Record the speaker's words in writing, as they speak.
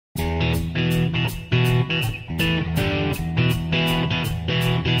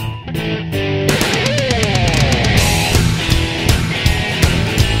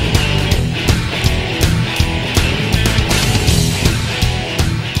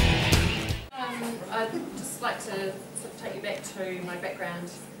just like to sort of take you back to my background,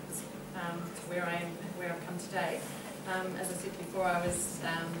 to where I've come today. As I said before, I was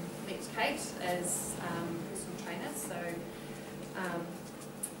met Kate as personal trainer, so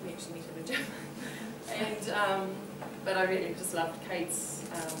we actually met at a gym. And but I really just loved Kate's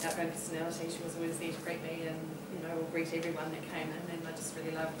outgoing personality. She was always there to greet me, and will greet everyone that came in. And I just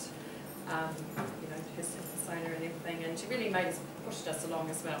really loved, her persona and everything. And she really pushed us along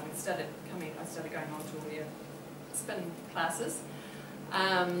as well. I started going on to all your spin classes,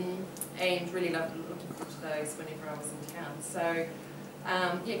 and really loved looking forward to those whenever I was in town. So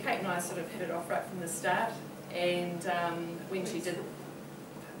Kate and I sort of hit it off right from the start. And when she did,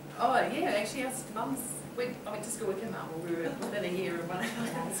 actually our mums. I went to school with her mum, we were within a year of one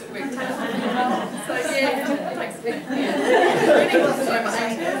another, so it worked out. So it takes a bit, really wasn't so much.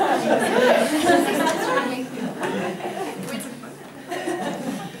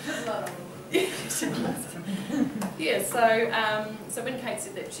 So when Kate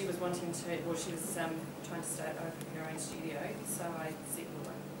said that she was wanting to, she was trying to start opening her own studio, so I said,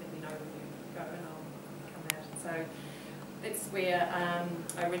 well, let me know when you go and I'll come out. So that's where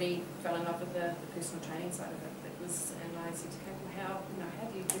I really fell in love with the personal training side of it. And I said to Kate, well, how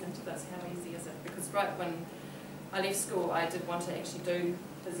do you get into this? How easy is it? Because right when I left school, I did want to actually do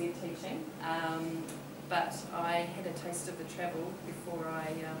phys ed teaching, but I had a taste of the travel before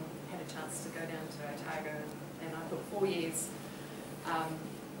I had a chance to go down to Otago, and I thought 4 years. I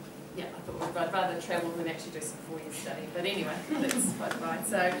thought I'd rather travel than actually do some 4 years study. But anyway, that's quite fine.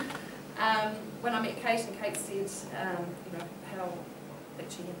 So. When I met Kate, and Kate said, how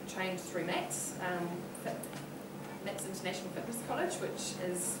that she had trained through MATS, MATS International Fitness College, which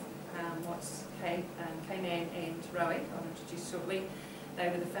is what K-Man and Rowie, I'll introduce shortly, they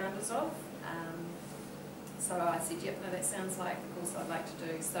were the founders of. So I said, yep, no, that sounds like the course I'd like to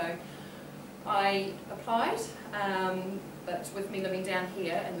do. So I applied, but with me living down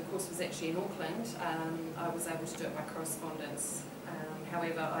here, and the course was actually in Auckland, I was able to do it by correspondence.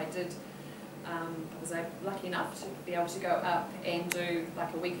 However, I was lucky enough to be able to go up and do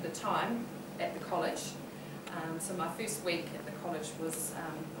like a week at a time at the college. So my first week at the college was,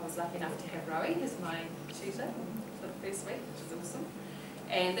 I was lucky enough to have Rowie as my tutor for the first week, which was awesome.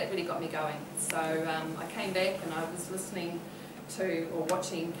 And that really got me going. So I came back and I was listening to or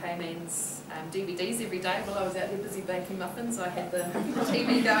watching K-Man's DVDs every day while I was out there busy baking muffins. I had the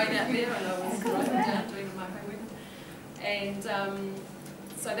TV going out there and I was writing down, doing my homework. And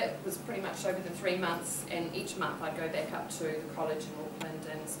so that was pretty much over the 3 months, and each month I'd go back up to the college in Auckland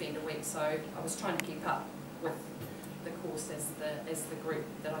and spend a week. So I was trying to keep up with the course as the group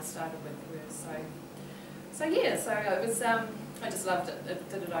that I started with were. So it was. I just loved it. I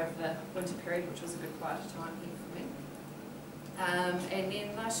did it over the winter period, which was a good quieter time here for me. And then May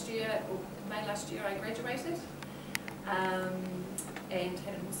last year, I graduated and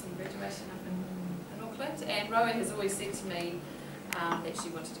had an awesome graduation up in Auckland. And Rowie has always said to me that she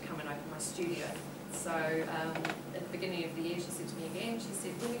wanted to come and open my studio. So at the beginning of the year, she said to me again, she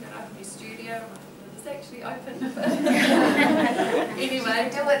said, when are you going to open your studio? I'm like, well, it's actually open. Anyway.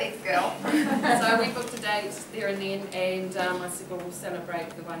 Do it, girl. So we booked a date there and then, and I said, well, we'll celebrate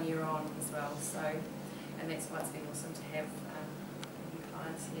the 1 year on as well. So, and that's why it's been awesome to have new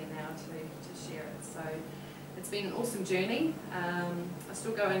clients here now to share it. So it's been an awesome journey. I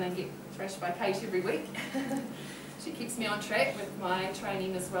still go in and get thrashed by Kate every week. She keeps me on track with my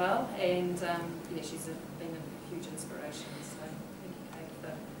training as well, and she's been a huge inspiration. So thank you, Kate,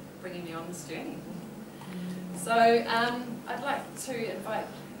 for bringing me on this journey. So I'd like to invite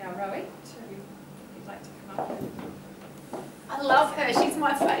our Rowie if you'd like to come up. I love her. She's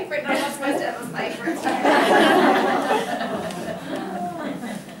my favourite. I'm not supposed to have a favourite.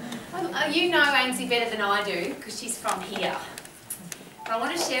 You know Ainsley better than I do because she's from here. But I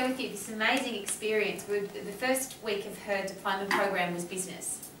want to share with you this amazing experience. The first week of her diploma program was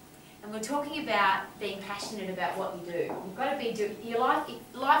business. And we're talking about being passionate about what you do. You've got to be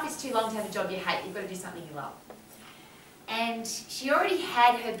life is too long to have a job you hate. You've got to do something you love. And she already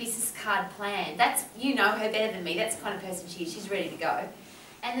had her business card planned. You know her better than me. That's the kind of person she is. She's ready to go.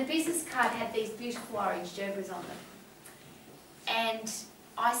 And the business card had these beautiful orange gerbers on them. And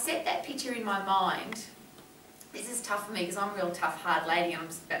I set that picture in my mind. This is tough for me because I'm a real tough, hard lady and I'm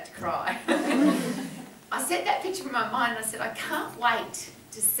just about to cry. I set that picture in my mind and I said, I can't wait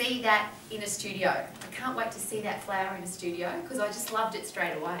to see that in a studio. I can't wait to see that flower in a studio because I just loved it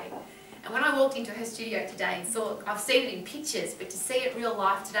straight away. And when I walked into her studio today and saw, I've seen it in pictures, but to see it real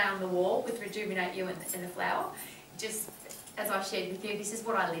life today on the wall with Rejuvenate You and the flower, just as I shared with you, this is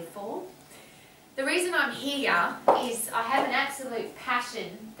what I live for. The reason I'm here is I have an absolute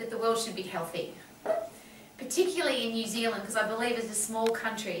passion that the world should be healthy. particularly in New Zealand, because I believe as a small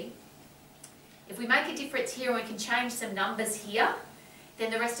country, if we make a difference here and we can change some numbers here,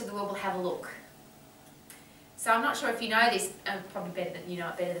 then the rest of the world will have a look. So I'm not sure if you know this, probably better than you know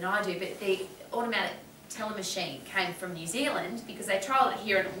it better than I do, but the automatic teller machine came from New Zealand because they trialled it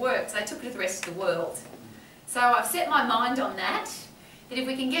here and it worked, so they took it to the rest of the world. So I've set my mind on that if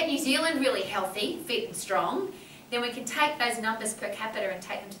we can get New Zealand really healthy, fit and strong, then we can take those numbers per capita and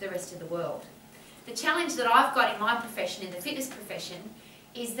take them to the rest of the world. The challenge that I've got in my profession, in the fitness profession,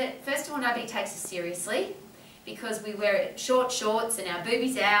 is that first of all nobody takes us seriously because we wear short shorts and our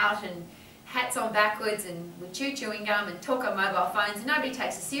boobies out and hats on backwards and we chew chewing gum and talk on mobile phones and nobody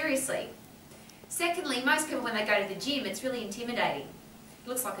takes us seriously. Secondly, most people when they go to the gym, it's really intimidating. It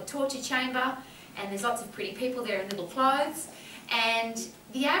looks like a torture chamber and there's lots of pretty people there in little clothes, and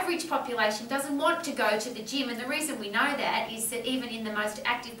the average population doesn't want to go to the gym, and the reason we know that is that even in the most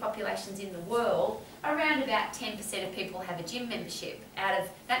active populations in the world, around about 10% of people have a gym membership.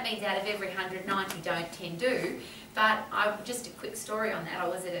 That means out of every 100, 90 don't, 10 do. But just a quick story on that. I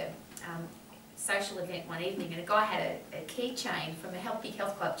was at a social event one evening and a guy had a keychain from a big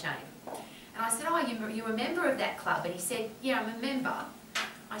health club chain. And I said, oh, you're a member of that club? And he said, yeah, I'm a member.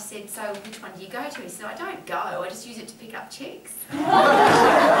 I said, so which one do you go to? He said, I don't go, I just use it to pick up chicks. So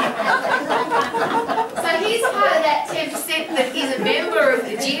he's part of that 10% that is a member of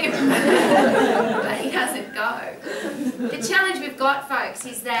the gym, but he doesn't go. The challenge we've got, folks,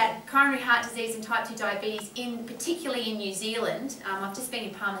 is that coronary heart disease and type 2 diabetes, particularly in New Zealand, I've just been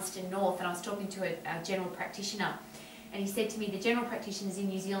in Palmerston North and I was talking to a general practitioner, and he said to me the general practitioners in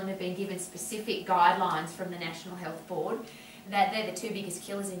New Zealand have been given specific guidelines from the National Health Board that they're the two biggest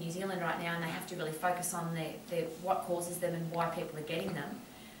killers in New Zealand right now and they have to really focus on what causes them and why people are getting them.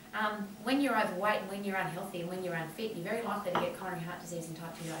 When you're overweight and when you're unhealthy and when you're unfit, you're very likely to get coronary heart disease and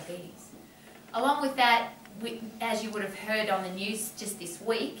type 2 diabetes. Along with that, as you would have heard on the news just this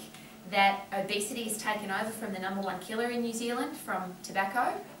week, that obesity has taken over from the #1 killer in New Zealand from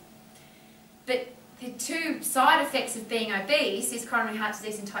tobacco. But the two side effects of being obese is coronary heart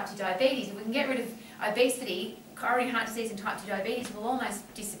disease and type 2 diabetes. If we can get rid of obesity, coronary heart disease and type 2 diabetes will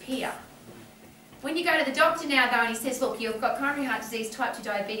almost disappear. When you go to the doctor now though and he says, look, you've got coronary heart disease, type 2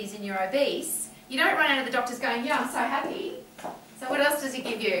 diabetes and you're obese, you don't run out of the doctors going, yeah, I'm so happy. So what else does he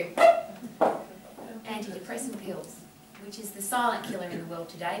give you? Antidepressant pills, which is the silent killer in the world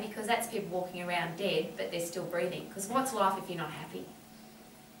today because that's people walking around dead but they're still breathing. Because what's life if you're not happy?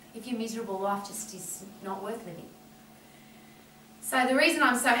 If you're miserable, life just is not worth living. So the reason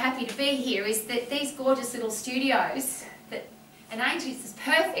I'm so happy to be here is that these gorgeous little studios, and Ainsley's is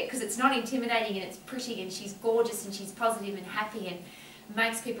perfect because it's not intimidating and it's pretty and she's gorgeous and she's positive and happy and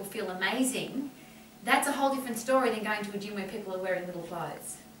makes people feel amazing. That's a whole different story than going to a gym where people are wearing little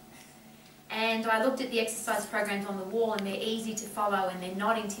clothes. And I looked at the exercise programs on the wall and they're easy to follow and they're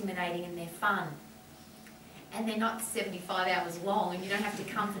not intimidating and they're fun. And they're not 75 hours long and you don't have to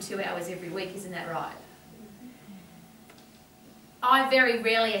come for 2 hours every week, isn't that right? I very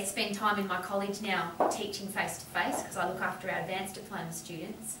rarely spend time in my college now teaching face-to-face because I look after our advanced diploma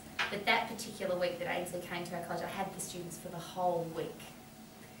students. But that particular week that Ainsley came to our college, I had the students for the whole week.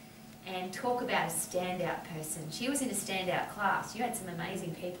 And talk about a standout person. She was in a standout class. You had some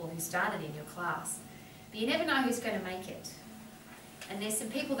amazing people who started in your class. But you never know who's going to make it. And there's some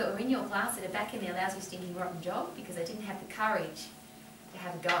people that were in your class that are back in their lousy, stinking, rotten job because they didn't have the courage to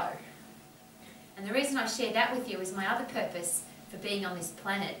have a go. And the reason I share that with you is my other purpose for being on this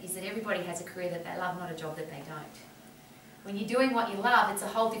planet is that everybody has a career that they love, not a job that they don't. When you're doing what you love, it's a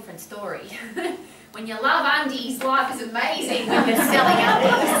whole different story. When you love undies, life is amazing when you're selling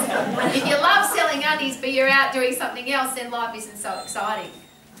undies. If you love selling undies but you're out doing something else, then life isn't so exciting.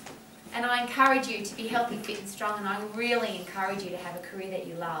 And I encourage you to be healthy, fit and strong, and I really encourage you to have a career that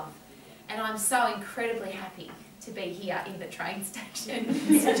you love. And I'm so incredibly happy to be here in the train station.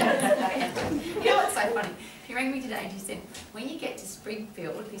 You know what's so funny? She rang me today and she said, when you get to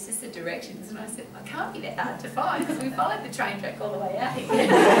Springfield, this is the directions. And I said, I can't be that hard to find because we followed the train track all the way out here.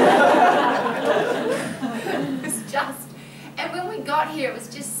 It's just, and when we got here, it was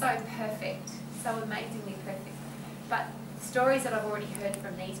just so perfect, so amazingly perfect. But stories that I've already heard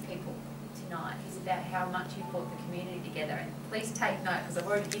from these people tonight is about how much you brought the community together. And please take note because I've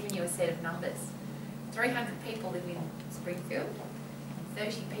already given you a set of numbers. 300 people live in Springfield and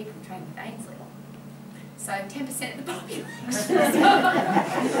 30 people train with Ainsley. So 10% of the population. So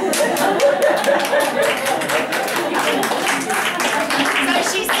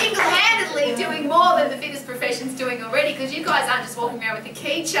she's single-handedly doing more than the fitness profession's doing already because you guys aren't just walking around with a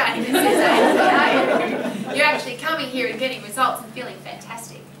keychain that says Ainsley. You're actually coming here and getting results and feeling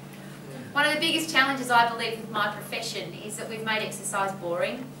fantastic. One of the biggest challenges I believe with my profession is that we've made exercise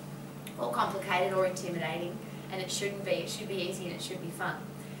boring or complicated or intimidating, and it shouldn't be. It should be easy and it should be fun.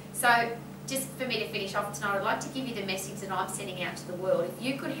 So just for me to finish off tonight, I'd like to give you the message that I'm sending out to the world. If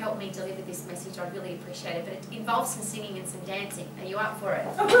you could help me deliver this message, I'd really appreciate it. But it involves some singing and some dancing. Are you up for it?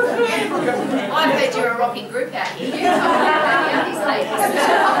 I've heard you're a rocking group out here. You told me about these ladies.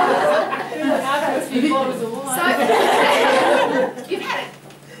 I've had a few bottles of wine. So, you've had a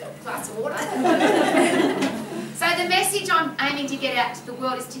glass of water. So the message I'm aiming to get out to the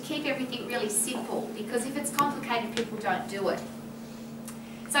world is to keep everything really simple, because if it's complicated, people don't do it.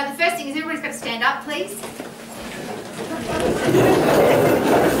 So the first thing is everybody's got to stand up, please.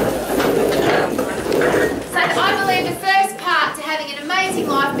 So I believe the first part to having an amazing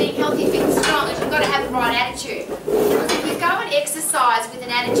life, being healthy, fit and strong, is you've got to have the right attitude. Because if you go and exercise with an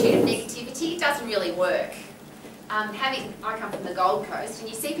attitude of negativity, it doesn't really work. I come from the Gold Coast, and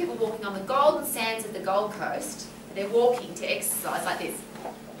you see people walking on the golden sands of the Gold Coast. They're walking to exercise like this.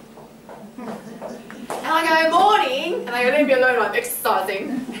 And I go, morning, and they go, leave me alone, I'm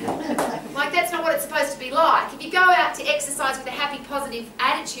exercising. Like, that's not what it's supposed to be like. If you go out to exercise with a happy, positive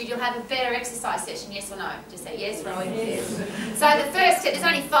attitude, you'll have a better exercise session, yes or no? Just say yes, Rowie. Yes. So the first step, there's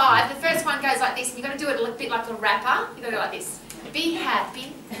only 5. The first one goes like this, and you've got to do it a bit like a rapper. You've got to go like this. Be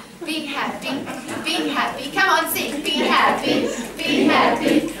happy, be happy, be happy. Come on, sing. Be happy, be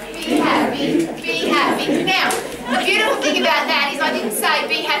happy, be happy, be happy. Now, the beautiful thing about that is I didn't say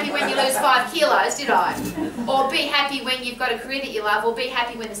be happy when you lose 5 kilos, did I? Or be happy when you've got a career that you love, or be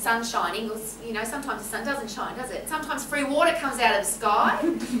happy when the sun's shining. Or, you know, sometimes the sun doesn't shine, does it? Sometimes free water comes out of the sky.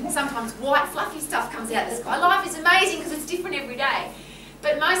 Sometimes white, fluffy stuff comes out of the sky. Life is amazing because it's different every day.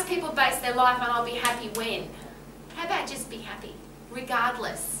 But most people base their life on, I'll be happy when. How about just be happy,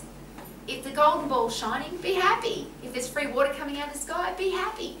 regardless? If the golden ball's shining, be happy. If there's free water coming out of the sky, be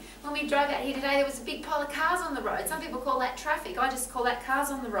happy. When we drove out here today, there was a big pile of cars on the road. Some people call that traffic. I just call that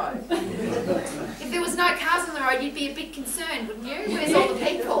cars on the road. If there was no cars on the road, you'd be a bit concerned, wouldn't you? Where's all the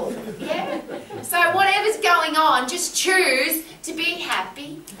people? Yeah? So whatever's going on, just choose to be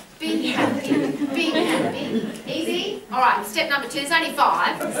happy. Be happy. Be happy. Easy? All right, step number 2. There's only 5.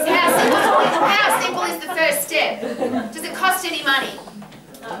 How simple is the first step? Does it cost any money?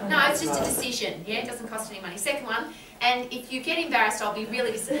 No, it's just a decision. Yeah, it doesn't cost any money. Second one, and if you get embarrassed, I'll be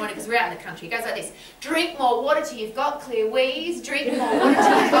really disappointed because we're out in the country. It goes like this. Drink more water till you've got clear wheeze. Drink more water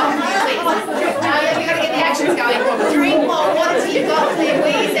till you've got clear wheeze. Now, you've got to get the actions going. Drink more water till you've got clear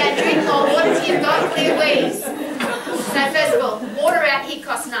wheeze, and drink more water till you've got clear wheeze. So first of all, water out here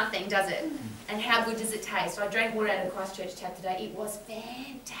costs nothing, does it? And how good does it taste? I drank water out of the Christchurch tap today. It was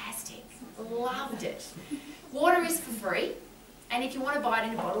fantastic. Loved it. Water is for free. And if you want to buy it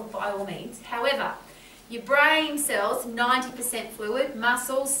in a bottle, by all means. However, your brain cells, 90% fluid,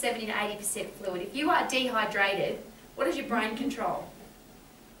 muscles, 70 to 80% fluid. If you are dehydrated, what does your brain control?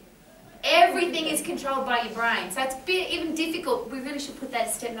 Everything is controlled by your brain. So it's even difficult. We really should put that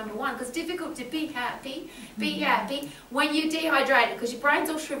as step number 1, because it's difficult to be happy when you're dehydrated, because your brain's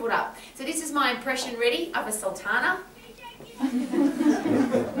all shriveled up. So this is my impression, ready, of a sultana.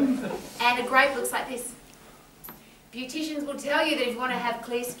 And a grape looks like this. Beauticians will tell you that if you want to have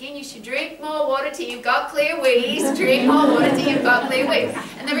clear skin, you should drink more water till you've got clear wheeze. Drink more water till you've got clear wheeze.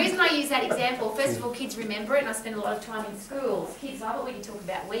 And the reason I use that example, first of all, kids remember it, and I spend a lot of time in schools. Kids love it when you talk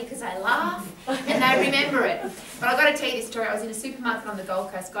about wee because they laugh and they remember it. But I've got to tell you this story. I was in a supermarket on the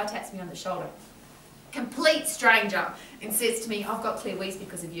Gold Coast. Guy taps me on the shoulder. Complete stranger, and says to me, I've got clear wheeze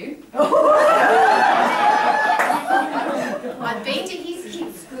because of you. I'd been to his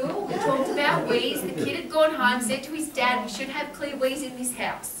kids' school, we talked about wheeze, the kid had gone home, said to his dad, we should have clear wheeze in this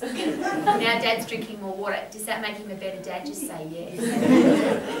house. Now Dad's drinking more water. Does that make him a better dad? Just say yes.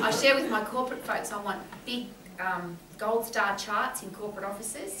 I share with my corporate folks, I want big gold star charts in corporate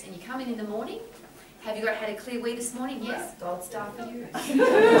offices, and you come in the morning. Have you had a clear wee this morning? Yes, gold star for you. The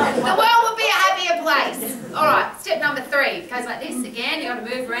world would be a happier place. All right, step number 3. It goes like this again. You've got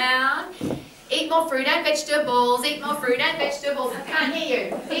to move around. Eat more fruit and vegetables. Eat more fruit and vegetables. I can't hear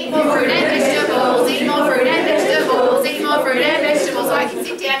you. Eat more fruit and vegetables. Eat more fruit and vegetables. Eat more fruit and vegetables. I can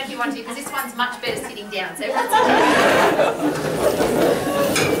sit down if you want to, because this one's much better sitting down. So everyone sit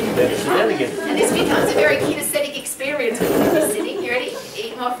down. And this becomes a very kinesthetic experience when you're sitting. You ready?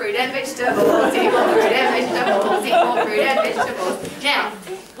 Eat more fruit and vegetables. Eat more fruit and vegetables. Eat more fruit and vegetables. Now,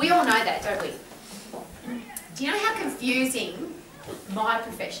 we all know that, don't we? Do you know how confusing my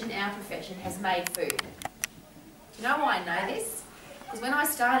profession, our profession, has made food? Do you know why I know this? Because when I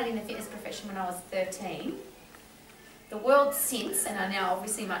started in the fitness profession when I was 13, the world since, and I'm now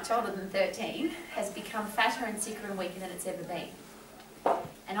obviously much older than 13, has become fatter and sicker and weaker than it's ever been.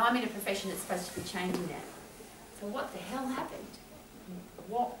 And I'm in a profession that's supposed to be changing that. So what the hell happened?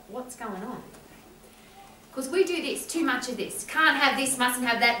 What's going on? Because we do this, too much of this. Can't have this, mustn't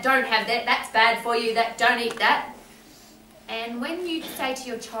have that, don't have that, that's bad for you, that, don't eat that. And when you say to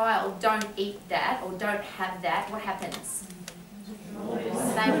your child, don't eat that or don't have that, what happens?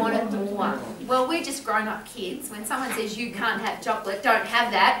 They want it more. Well, we're just grown-up kids. When someone says you can't have chocolate, don't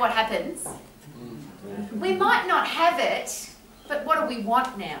have that, what happens? We might not have it, but what do we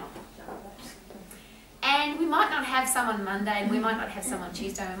want now? And we might not have some on Monday, and we might not have some on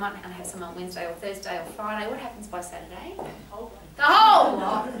Tuesday, we might not have some on Wednesday or Thursday or Friday. What happens by Saturday? The whole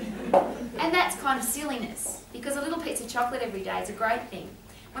lot. And that's kind of silliness, because a little piece of chocolate every day is a great thing.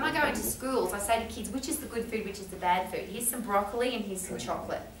 When I go into schools, I say to kids, which is the good food, which is the bad food? Here's some broccoli and here's some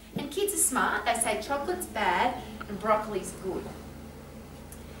chocolate. And kids are smart. They say chocolate's bad and broccoli's good.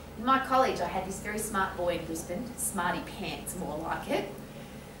 In my college, I had this very smart boy in Brisbane, smarty pants, more like it.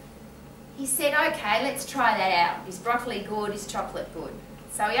 He said, okay, let's try that out. Is broccoli good? Is chocolate good?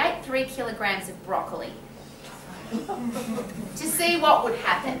 So he ate 3 kilograms of broccoli to see what would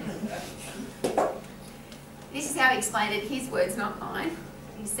happen. This is how he explained it, his words, not mine.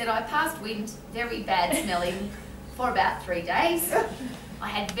 He said, I passed wind, very bad smelling, for about 3 days. I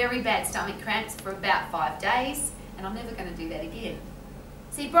had very bad stomach cramps for about 5 days, and I'm never going to do that again.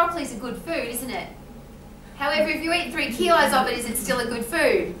 See, broccoli's a good food, isn't it? However, if you eat 3 kilos of it, is it still a good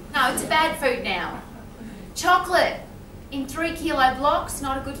food? No, it's a bad food now. Chocolate in 3 kilo blocks,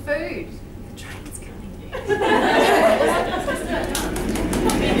 not a good food. The train's coming.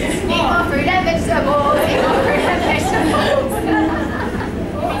 Eat more fruit and vegetables, eat more fruit and vegetables.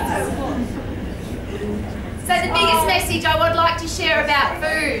 So the biggest message I would like to share about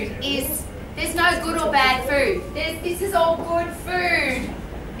food is there's no good or bad food. This is all good food.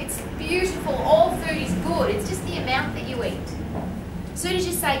 It's beautiful. All food is good. It's just the amount that you eat. As soon as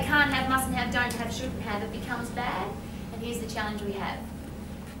you say can't have, mustn't have, don't have, shouldn't have, it becomes bad. And here's the challenge we have.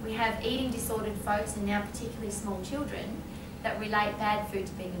 We have eating disordered folks, and now particularly small children, that relate bad food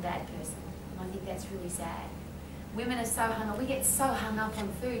to being a bad person. And I think that's really sad. Women are so hung up. We get so hung up on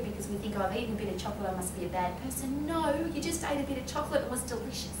food because we think, oh, I've eaten a bit of chocolate, I must be a bad person. No, you just ate a bit of chocolate and it was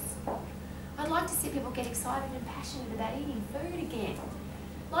delicious. I'd like to see people get excited and passionate about eating food again.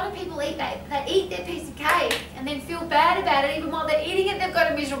 A lot of people they eat their piece of cake and then feel bad about it. Even while they're eating it, they've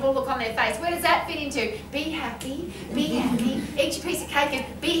got a miserable look on their face. Where does that fit into? Be happy, eat your piece of cake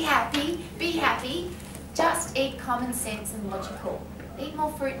and be happy, be happy. Just eat common sense and logical. Eat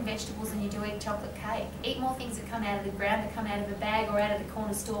more fruit and vegetables than you do eat chocolate cake. Eat more things that come out of the ground, that come out of a bag or out of the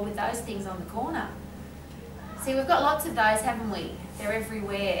corner store with those things on the corner. See, we've got lots of those, haven't we? They're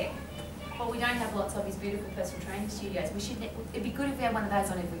everywhere. What we don't have lots of is beautiful personal training studios. It'd be good if we had one of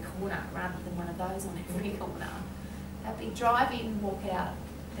those on every corner rather than one of those on every corner. That'd be drive in, walk out.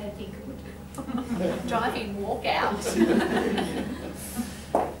 That'd be good. Drive in, walk out.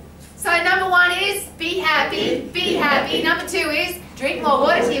 So number 1 is be happy, be happy. Number 2 is drink more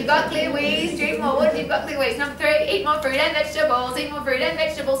water till you've got clear wheeze. Drink more water till you've got clear wheeze. Number 3, eat more fruit and vegetables. Eat more fruit and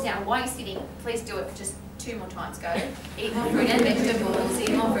vegetables. Now, while you're sitting, please do it just 2 more times. Go. Eat more fruit and vegetables.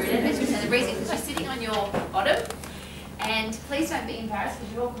 Eat more fruit and vegetables. And the reason is you're sitting on your bottom. And please don't be embarrassed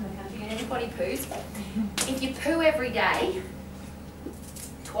because you're all from the country and everybody poos. If you poo every day,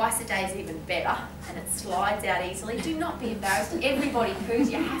 twice a day is even better, and it slides out easily. Do not be embarrassed. Everybody poos.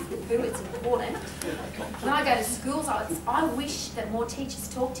 You have to poo. It's important. When I go to schools, I wish that more teachers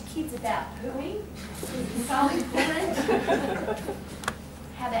talk to kids about pooing. It's so important.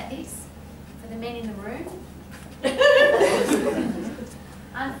 How about this? For the men in the room.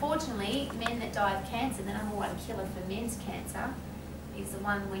 Unfortunately, men that die of cancer, the number 1 killer for men's cancer is the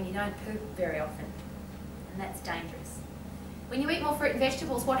one when you don't poop very often. And that's dangerous. When you eat more fruit and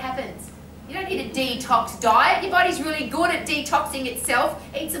vegetables, what happens? You don't need a detox diet. Your body's really good at detoxing itself.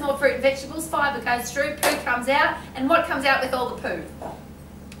 Eat some more fruit and vegetables, fibre goes through, poo comes out, and what comes out with all the poo?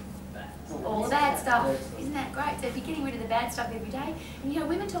 All the bad stuff. Isn't that great? So if you're getting rid of the bad stuff every day, and you know,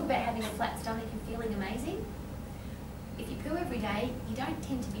 women talk about having a flat stomach and feeling amazing. If you poo every day, you don't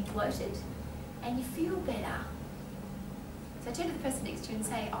tend to be bloated, and you feel better. So turn to the person next to you and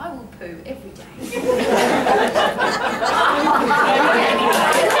say, I will poo every day.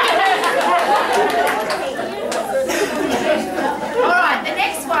 Alright, the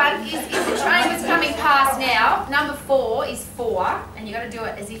next one is if the train was coming past now, number 4 is 4, and you've got to do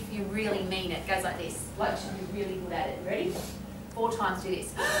it as if you really mean it. It goes like this. Like should be really good at it. Ready? 4 times, do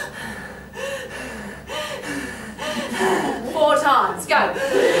this. 4 times, go.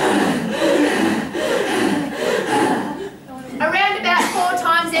 Around about 4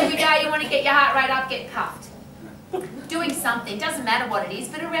 times every day, you want to get your heart rate up, get puffed. doing something, doesn't matter what it is,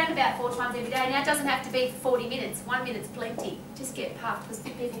 but around about 4 times every day. Now it doesn't have to be for 40 minutes, 1 minute's plenty. Just get puffed, because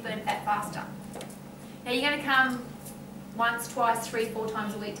fit people burn fat faster. Now you're going to come once, twice, 3, 4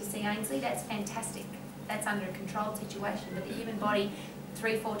 times a week to see Ainsley. That's fantastic. That's under a controlled situation. But the human body,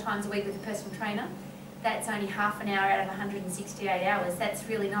 3, 4 times a week with a personal trainer, that's only half an hour out of 168 hours. That's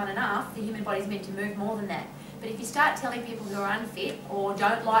really not enough. The human body's meant to move more than that. But if you start telling people who are unfit or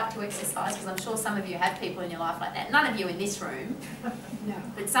don't like to exercise, because I'm sure some of you have people in your life like that, none of you in this room, no,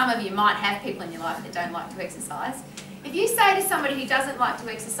 but some of you might have people in your life that don't like to exercise. If you say to somebody who doesn't like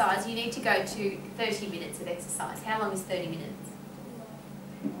to exercise, you need to go to 30 minutes of exercise. How long is 30 minutes?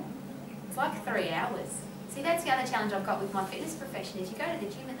 It's like 3 hours. See, that's the other challenge I've got with my fitness profession is you go to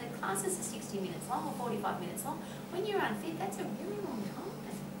the gym and the classes are 60 minutes long or 45 minutes long. When you're unfit, that's a really long time.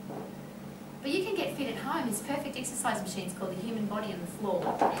 But you can get fit at home. There's perfect exercise machines called the human body on the floor.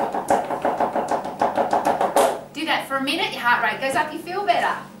 Do that for a minute, your heart rate goes up, you feel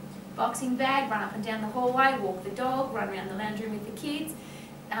better. Boxing bag, run up and down the hallway, walk the dog, run around the lounge room with the kids.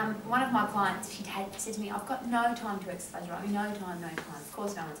 One of my clients, she said to me, I've got no time to exercise, right? No time, no time. Of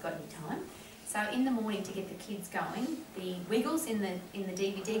course no one's got any time. So in the morning to get the kids going, the Wiggles in the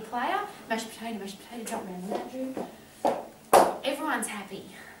DVD player, mashed potato, jump around the lounge room. Everyone's happy.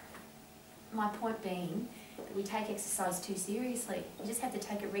 My point being that we take exercise too seriously. You just have to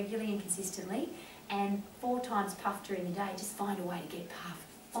take it regularly and consistently, and 4 times puff during the day. Just find a way to get puffed.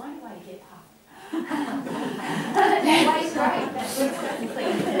 Find a way to get puffed. That way's great.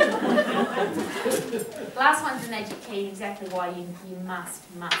 Last one's the magic key, exactly why you must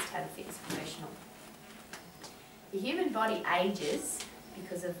have a fitness professional. The human body ages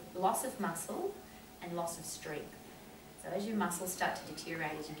because of loss of muscle and loss of strength. So as your muscles start to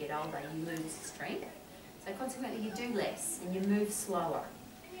deteriorate as you get older, you lose strength. So consequently you do less and you move slower.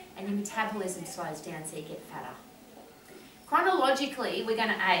 And your metabolism slows down so you get fatter. Chronologically, we're going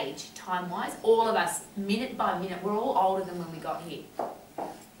to age time-wise. All of us, minute by minute, we're all older than when we got here.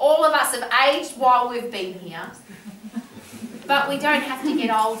 All of us have aged while we've been here. But we don't have to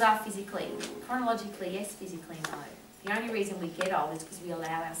get older physically. Chronologically, yes. Physically, no. The only reason we get old is because we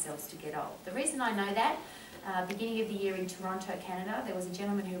allow ourselves to get old. The reason I know that, beginning of the year in Toronto, Canada, there was a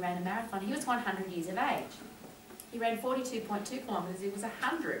gentleman who ran a marathon. He was 100 years of age. He ran 42.2 kilometres. He was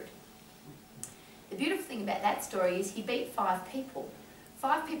 100. The beautiful thing about that story is he beat 5 people.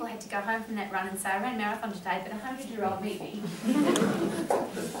 5 people had to go home from that run and say, I ran a marathon today, but a 100-year-old beat me.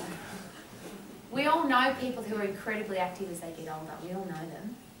 We all know people who are incredibly active as they get older. We all know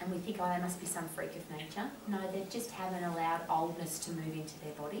them. And we think, oh, they must be some freak of nature. No, they just haven't allowed oldness to move into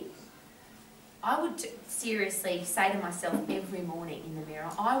their body. I would seriously say to myself every morning in the mirror,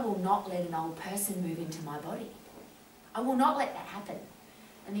 I will not let an old person move into my body. I will not let that happen.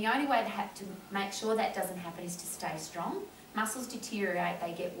 And the only way to make sure that doesn't happen is to stay strong. Muscles deteriorate,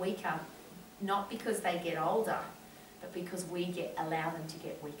 they get weaker, not because they get older, but because we allow them to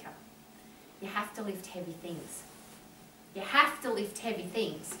get weaker. You have to lift heavy things. You have to lift heavy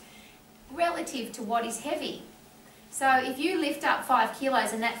things relative to what is heavy. So if you lift up 5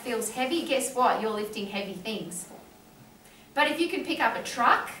 kilos and that feels heavy, guess what? You're lifting heavy things. But if you can pick up a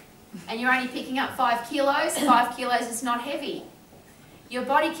truck and you're only picking up 5 kilos, 5 kilos is not heavy. Your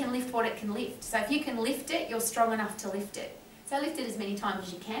body can lift what it can lift. So if you can lift it, you're strong enough to lift it. So lift it as many times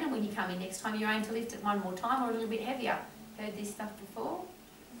as you can, and when you come in next time, you aim to lift it 1 more time or a little bit heavier. Heard this stuff before?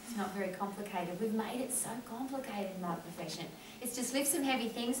 It's not very complicated. We've made it so complicated in my profession. It's just lift some heavy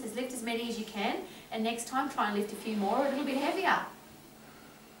things, just lift as many as you can, and next time try and lift a few more or a little bit heavier.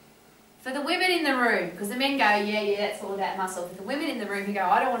 For the women in the room, because the men go, yeah, that's all about muscle. For the women in the room who go,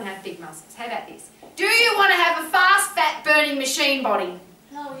 I don't want to have big muscles. How about this? Do you want to have a fast, fat-burning machine body?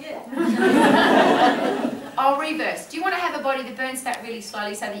 Oh, yeah. I'll reverse. Do you want to have a body that burns fat really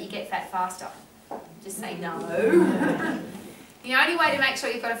slowly so that you get fat faster? Just say no. The only way to make sure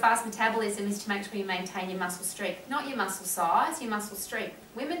you've got a fast metabolism is to make sure you maintain your muscle strength. Not your muscle size, your muscle strength.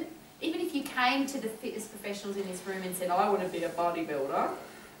 Women, even if you came to the fitness professionals in this room and said, I want to be a bodybuilder,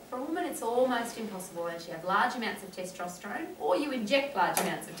 for a woman it's almost impossible unless you have large amounts of testosterone or you inject large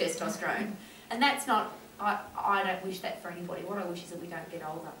amounts of testosterone. And that's not, I don't wish that for anybody. What I wish is that we don't get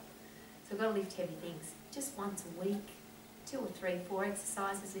older. So we've got to lift heavy things. Just once a week, 2 or 3, 4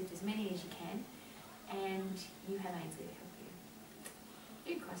 exercises, lift as many as you can, and you have Ainsley to help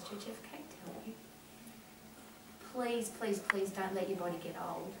you. You Christchurch FK tell you. Please, please, please don't let your body get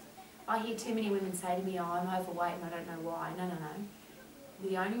old. I hear too many women say to me, oh, I'm overweight and I don't know why. No.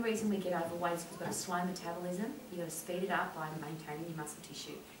 The only reason we get overweight is because we've got a slow metabolism. You've got to speed it up by maintaining your muscle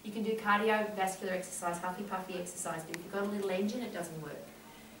tissue. You can do cardiovascular exercise, huffy-puffy exercise, but if you've got a little engine, it doesn't work.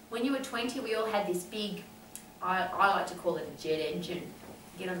 When you were 20, we all had this big I like to call it a jet engine.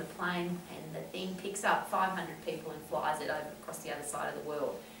 You get on the plane and the thing picks up 500 people and flies it over across the other side of the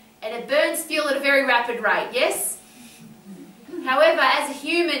world. And it burns fuel at a very rapid rate, yes? However, as a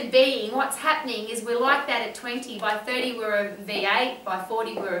human being, what's happening is we're like that at 20. By 30, we're a V8. By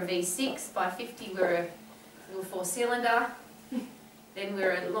 40, we're a V6. By 50, we're a little four-cylinder. Then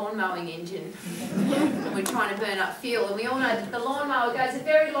we're a lawn mowing engine. And we're trying to burn up fuel. And we all know that the lawnmower goes a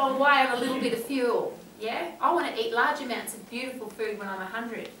very long way on a little bit of fuel. Yeah? I want to eat large amounts of beautiful food when I'm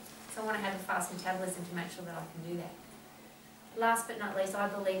 100. So I want to have a fast metabolism to make sure that I can do that. Last but not least, I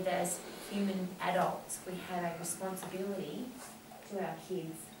believe that as human adults, we have a responsibility to our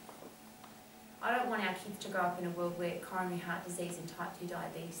kids. I don't want our kids to grow up in a world where coronary heart disease and type 2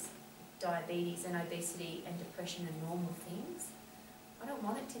 diabetes and obesity and depression are normal things. I don't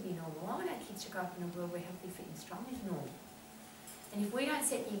want it to be normal. I want our kids to grow up in a world where healthy, fit and strong is normal. And if we don't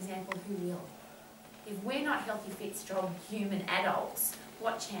set the example, who will? If we're not healthy, fit, strong human adults,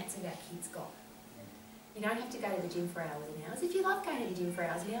 what chance have our kids got? You don't have to go to the gym for hours and hours. If you love going to the gym for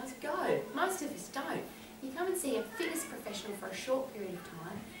hours and hours, go. Most of us don't. You come and see a fitness professional for a short period of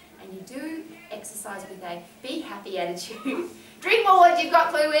time and you do exercise with a be happy attitude. Drink more than you've got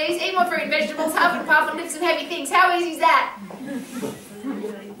clues, eat more fruit and vegetables, huff and puff and lift some heavy things. How easy is that?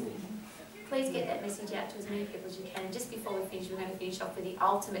 Please get that message out to as many people as you can. And just before we finish, we're going to finish off with the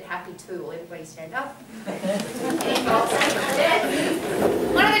ultimate happy tool. Everybody stand up.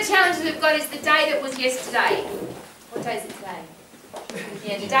 One of the challenges we've got is the day that was yesterday. What day is it today?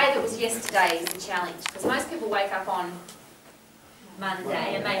 Yeah, the day that was yesterday is the challenge. Because most people wake up on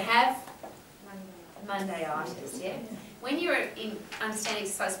Monday and they have Monday-itis, yeah? When you're in understanding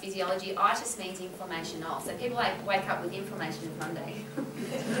exercise physiology, itis means inflammation of. So people wake up with inflammation of Monday.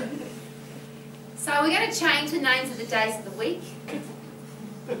 So we're going to change the names of the days of the week.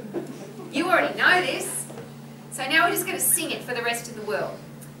 You already know this. So now we're just going to sing it for the rest of the world.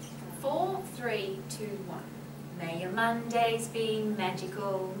 4, 3, 2, 1. May your Mondays be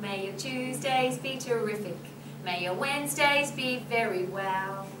magical. May your Tuesdays be terrific. May your Wednesdays be very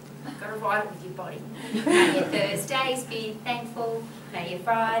wow. You've got to write it with your body. May your Thursdays be thankful. May your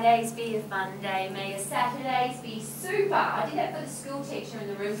Fridays be a fun day. May your Saturdays be super. I did that for the school teacher in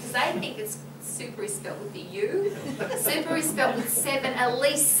the room because they think it's super is spelled with the U. Super is spelled with at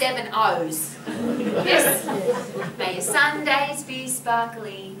least 7 O's. Yes? May your Sundays be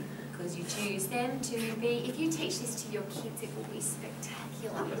sparkly because you choose them to be. If you teach this to your kids, it will be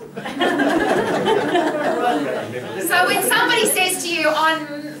spectacular. So when somebody says to you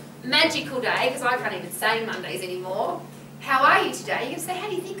on magical day, because I can't even say Mondays anymore, how are you today? You can say, how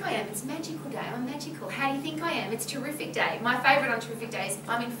do you think I am? It's magical day. I'm magical. How do you think I am? It's terrific day. My favourite on terrific day is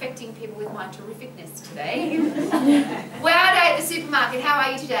I'm infecting people with my terrificness today. Wow day at the supermarket. How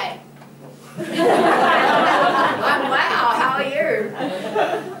are you today? I'm wow. How are you?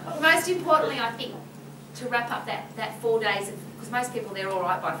 Most importantly, I think, to wrap up that 4 days of, because most people, they're all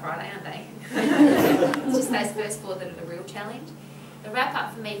right by Friday, aren't they? It's just those first 4 that are the real challenge. The wrap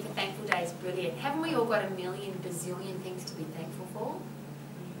up for me for Thankful Day is brilliant. Haven't we all got a million bazillion things to be thankful for?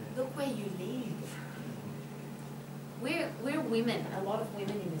 Look where you live. We're women, a lot of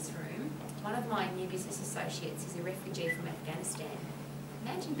women in this room. One of my new business associates is a refugee from Afghanistan.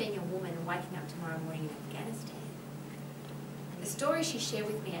 Imagine being a woman and waking up tomorrow morning in Afghanistan. The stories she shared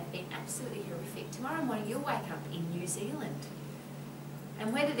with me have been absolutely horrific. Tomorrow morning you'll wake up in New Zealand.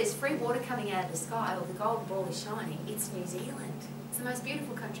 And whether there's free water coming out of the sky or the golden ball is shining, it's New Zealand. It's the most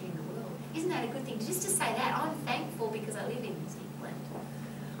beautiful country in the world. Isn't that a good thing? Just to say that, I'm thankful because I live in New Zealand.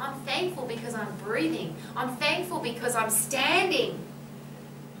 I'm thankful because I'm breathing. I'm thankful because I'm standing.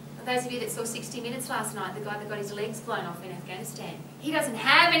 For those of you that saw 60 Minutes last night, the guy that got his legs blown off in Afghanistan, he doesn't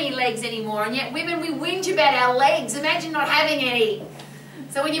have any legs anymore, and yet women, we whinge about our legs. Imagine not having any.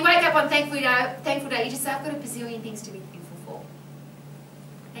 So when you wake up on Thankful Day, you just say, I've got a bazillion things to be thankful for.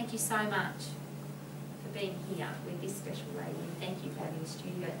 Thank you so much for being here with this special lady, and thank you for having a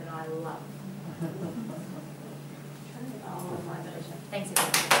studio that I love. Oh, my pleasure. Thanks,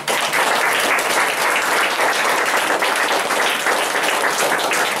 everyone.